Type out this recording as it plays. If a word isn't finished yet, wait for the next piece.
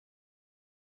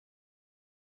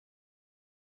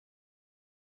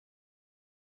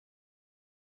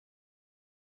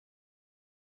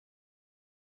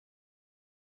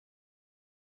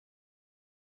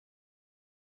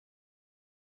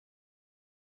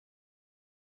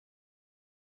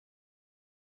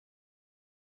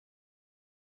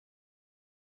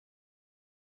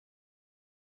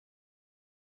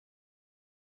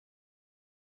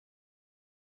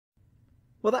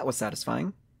Well, that was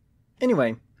satisfying.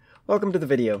 Anyway, welcome to the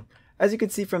video. As you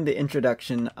can see from the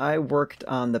introduction, I worked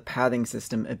on the pathing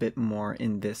system a bit more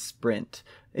in this sprint.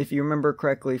 If you remember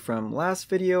correctly from last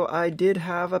video, I did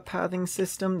have a pathing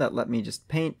system that let me just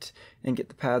paint and get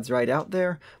the paths right out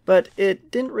there, but it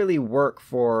didn't really work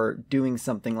for doing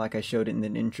something like I showed in the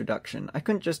introduction. I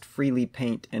couldn't just freely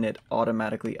paint and it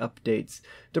automatically updates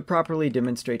to properly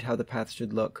demonstrate how the path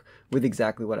should look with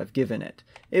exactly what I've given it.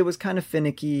 It was kind of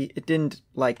finicky, it didn't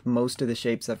like most of the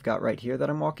shapes I've got right here that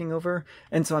I'm walking over,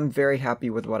 and so I'm very happy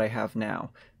with what I have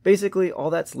now. Basically,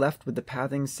 all that's left with the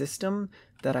pathing system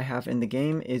that I have in the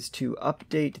game is to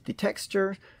update the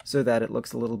texture so that it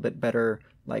looks a little bit better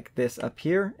like this up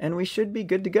here, and we should be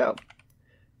good to go.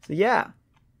 So yeah,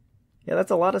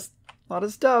 that's a lot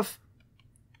of stuff.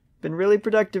 Been really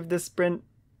productive this sprint.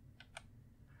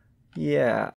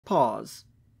 Yeah, pause.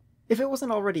 If it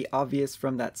wasn't already obvious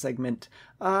from that segment,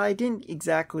 I didn't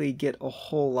exactly get a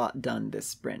whole lot done this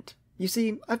sprint. You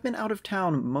see, I've been out of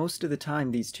town most of the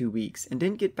time these 2 weeks, and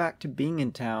didn't get back to being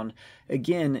in town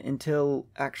again until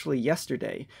actually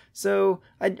yesterday, so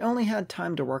I only had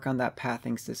time to work on that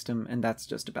pathing system, and that's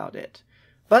just about it.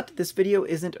 But this video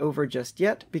isn't over just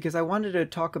yet, because I wanted to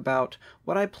talk about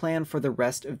what I plan for the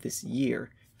rest of this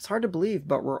year. It's hard to believe,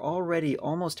 but we're already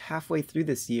almost halfway through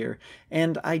this year,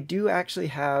 and I do actually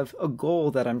have a goal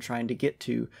that I'm trying to get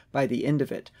to by the end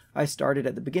of it. I started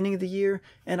at the beginning of the year,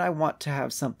 and I want to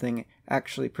have something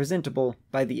actually presentable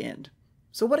by the end.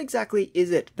 So what exactly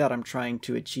is it that I'm trying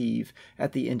to achieve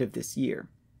at the end of this year?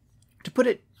 To put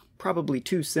it probably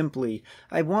too simply,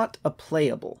 I want a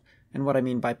playable. And what I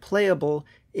mean by playable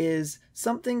is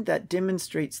something that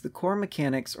demonstrates the core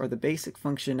mechanics or the basic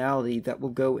functionality that will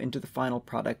go into the final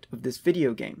product of this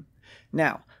video game.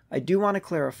 Now, I do want to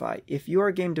clarify, if you are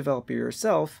a game developer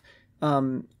yourself,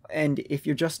 and if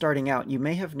you're just starting out, you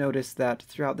may have noticed that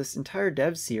throughout this entire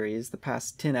dev series, the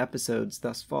past 10 episodes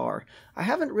thus far, I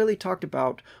haven't really talked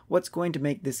about what's going to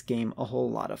make this game a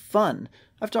whole lot of fun.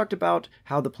 I've talked about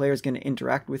how the player is going to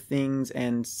interact with things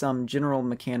and some general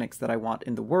mechanics that I want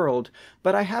in the world,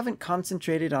 but I haven't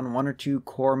concentrated on one or two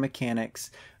core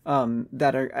mechanics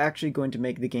that are actually going to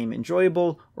make the game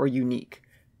enjoyable or unique.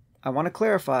 I want to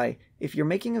clarify, if you're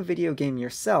making a video game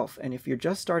yourself, and if you're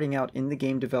just starting out in the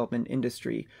game development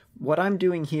industry, what I'm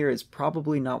doing here is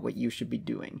probably not what you should be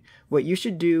doing. What you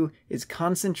should do is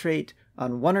concentrate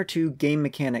on one or two game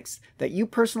mechanics that you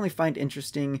personally find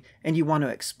interesting and you want to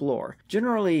explore.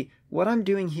 Generally, what I'm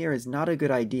doing here is not a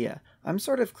good idea. I'm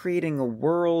sort of creating a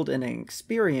world and an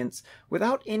experience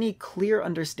without any clear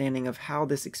understanding of how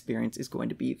this experience is going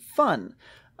to be fun.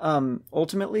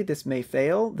 Ultimately, this may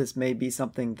fail. This may be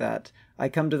something that I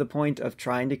come to the point of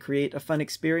trying to create a fun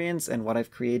experience and what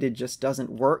I've created just doesn't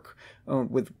work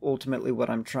with ultimately what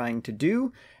I'm trying to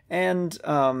do. And,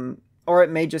 or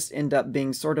it may just end up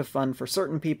being sort of fun for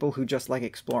certain people who just like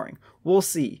exploring. We'll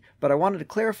see. But I wanted to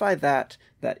clarify that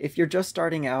if you're just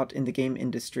starting out in the game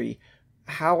industry,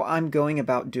 how I'm going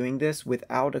about doing this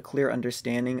without a clear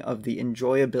understanding of the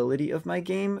enjoyability of my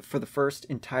game for the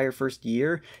entire first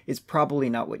year is probably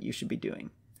not what you should be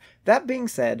doing. That being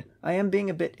said, I am being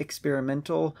a bit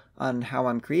experimental on how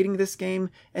I'm creating this game,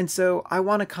 and so I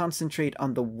want to concentrate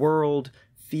on the world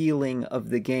feeling of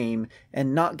the game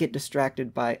and not get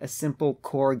distracted by a simple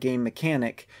core game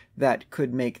mechanic that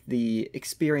could make the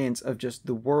experience of just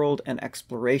the world and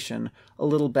exploration a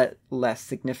little bit less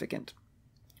significant.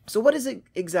 So what is it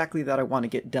exactly that I want to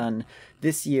get done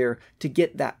this year to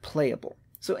get that playable?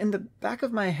 So in the back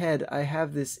of my head, I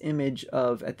have this image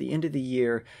of, at the end of the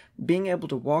year, being able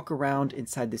to walk around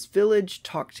inside this village,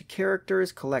 talk to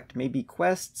characters, collect maybe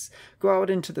quests, go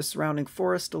out into the surrounding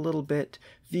forest a little bit,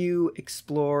 view,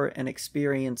 explore, and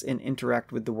experience and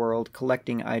interact with the world,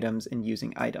 collecting items and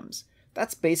using items.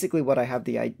 That's basically what I have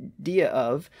the idea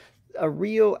of. A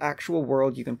real actual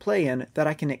world you can play in that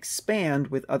I can expand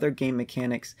with other game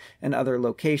mechanics and other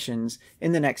locations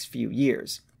in the next few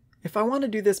years. If I want to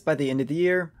do this by the end of the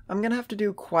year, I'm going to have to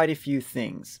do quite a few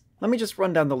things. Let me just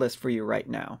run down the list for you right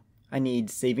now. I need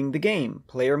saving the game,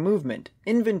 player movement,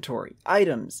 inventory,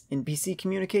 items, NPC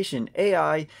communication,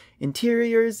 AI,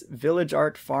 interiors, village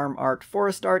art, farm art,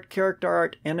 forest art, character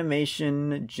art,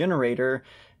 animation, generator,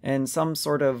 and some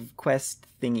sort of quest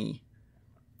thingy.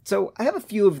 So I have a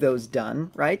few of those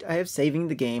done, right? I have saving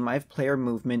the game, I have player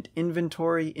movement,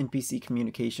 inventory, NPC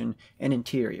communication, and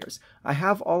interiors. I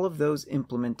have all of those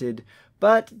implemented,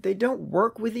 but they don't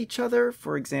work with each other.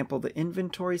 For example, the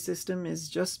inventory system is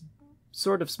just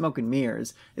sort of smoke and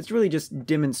mirrors. It's really just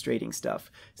demonstrating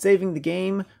stuff. Saving the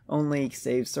game only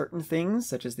saves certain things,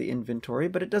 such as the inventory,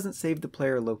 but it doesn't save the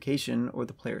player location or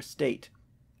the player state.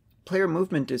 Player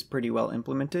movement is pretty well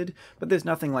implemented, but there's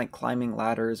nothing like climbing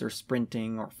ladders or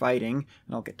sprinting or fighting,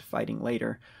 and I'll get to fighting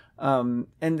later. And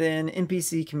then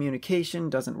NPC communication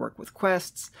doesn't work with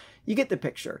quests. You get the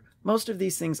picture. Most of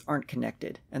these things aren't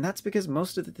connected, and that's because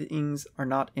most of the things are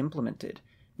not implemented.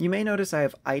 You may notice I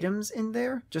have items in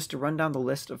there, just to run down the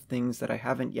list of things that I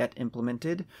haven't yet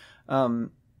implemented.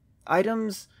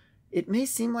 Items, it may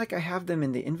seem like I have them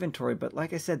in the inventory, but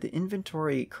like I said, the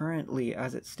inventory currently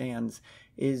as it stands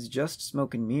is just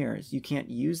smoke and mirrors. You can't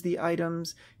use the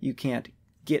items, you can't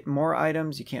get more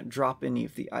items, you can't drop any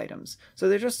of the items. So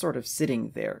they're just sort of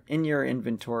sitting there in your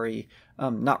inventory,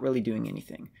 not really doing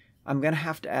anything. I'm going to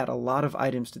have to add a lot of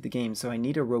items to the game, so I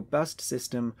need a robust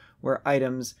system where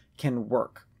items can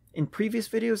work. In previous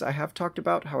videos, I have talked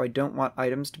about how I don't want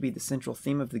items to be the central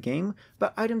theme of the game,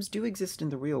 but items do exist in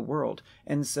the real world,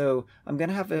 and so I'm going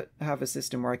to have a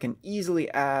system where I can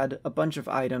easily add a bunch of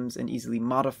items and easily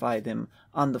modify them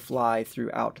on the fly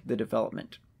throughout the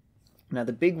development. Now,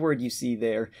 the big word you see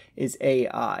there is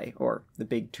AI, or the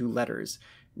big 2 letters.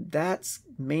 That's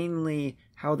mainly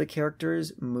how the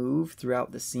characters move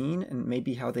throughout the scene and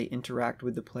maybe how they interact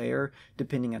with the player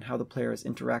depending on how the player has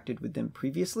interacted with them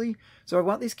previously. So I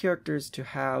want these characters to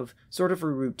have sort of a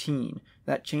routine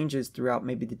that changes throughout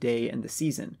maybe the day and the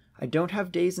season. I don't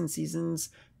have days and seasons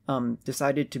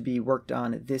decided to be worked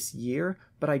on this year,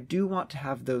 but I do want to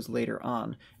have those later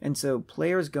on. And so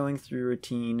players going through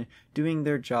routine, doing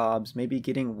their jobs, maybe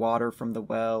getting water from the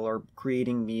well or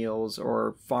creating meals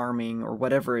or farming or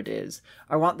whatever it is.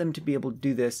 I want them to be able to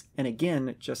do this, and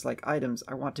again, just like items,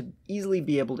 I want to easily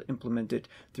be able to implement it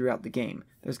throughout the game.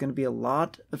 There's going to be a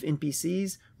lot of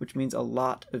NPCs, which means a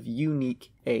lot of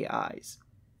unique AIs.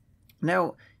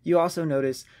 Now, you also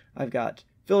notice I've got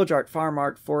village art, farm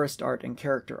art, forest art, and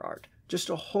character art. Just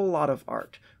a whole lot of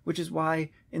art, which is why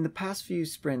in the past few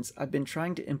sprints I've been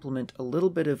trying to implement a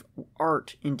little bit of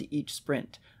art into each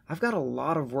sprint. I've got a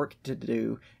lot of work to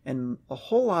do, and a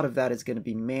whole lot of that is going to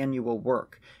be manual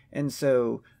work. And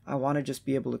so I want to just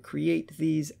be able to create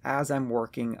these as I'm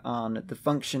working on the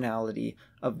functionality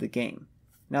of the game.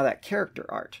 Now, that character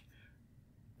art.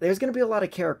 There's going to be a lot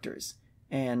of characters,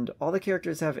 and all the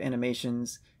characters have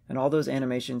animations, and all those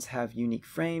animations have unique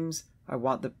frames. I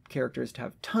want the characters to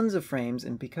have tons of frames,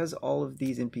 and because all of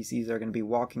these NPCs are going to be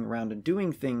walking around and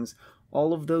doing things,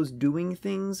 all of those doing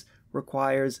things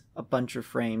requires a bunch of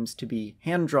frames to be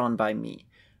hand-drawn by me.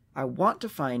 I want to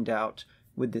find out,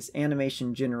 with this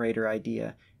animation generator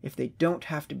idea, if they don't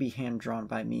have to be hand-drawn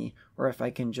by me, or if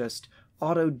I can just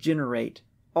auto-generate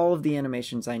all of the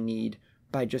animations I need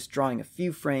by just drawing a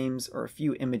few frames or a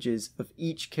few images of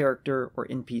each character or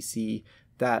NPC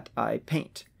that I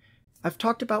paint. I've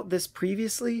talked about this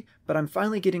previously, but I'm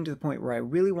finally getting to the point where I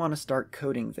really want to start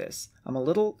coding this. I'm a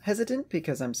little hesitant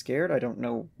because I'm scared. I don't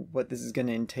know what this is going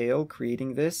to entail,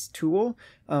 creating this tool,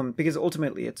 because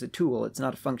ultimately it's a tool. It's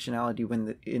not a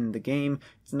functionality in the game.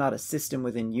 It's not a system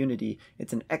within Unity.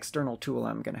 It's an external tool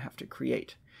I'm going to have to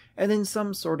create. And then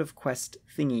some sort of quest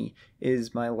thingy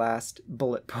is my last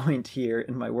bullet point here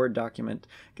in my Word document,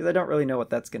 because I don't really know what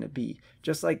that's going to be.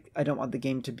 Just like I don't want the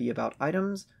game to be about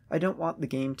items, I don't want the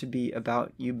game to be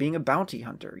about you being a bounty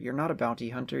hunter. You're not a bounty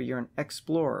hunter, you're an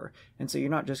explorer. And so you're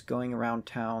not just going around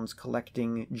towns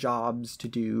collecting jobs to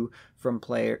do from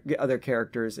other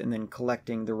characters and then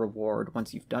collecting the reward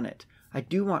once you've done it. I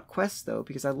do want quests, though,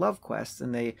 because I love quests,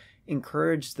 and they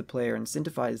encourage the player,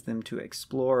 incentivize them to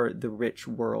explore the rich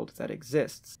world that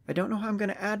exists. I don't know how I'm going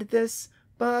to add this,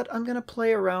 but I'm going to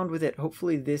play around with it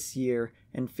hopefully this year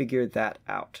and figure that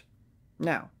out.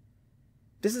 Now,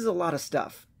 this is a lot of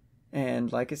stuff,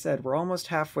 and like I said, we're almost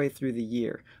halfway through the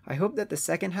year. I hope that the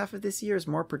second half of this year is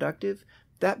more productive.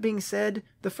 That being said,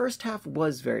 the first half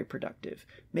was very productive.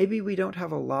 Maybe we don't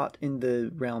have a lot in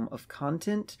the realm of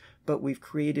content, but we've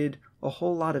created a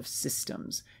whole lot of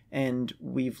systems, and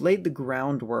we've laid the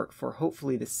groundwork for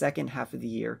hopefully the second half of the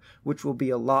year, which will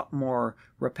be a lot more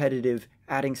repetitive,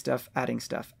 adding stuff, adding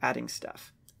stuff, adding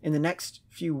stuff. In the next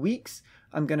few weeks,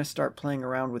 I'm going to start playing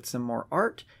around with some more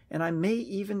art, and I may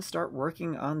even start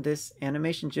working on this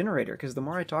animation generator, because the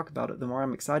more I talk about it, the more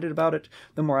I'm excited about it,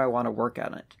 the more I want to work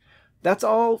on it. That's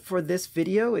all for this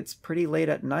video. It's pretty late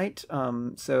at night,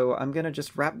 so I'm going to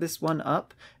just wrap this one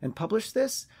up and publish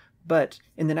this. But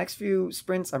in the next few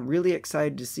sprints, I'm really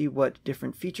excited to see what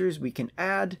different features we can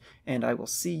add, and I will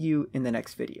see you in the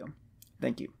next video.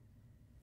 Thank you.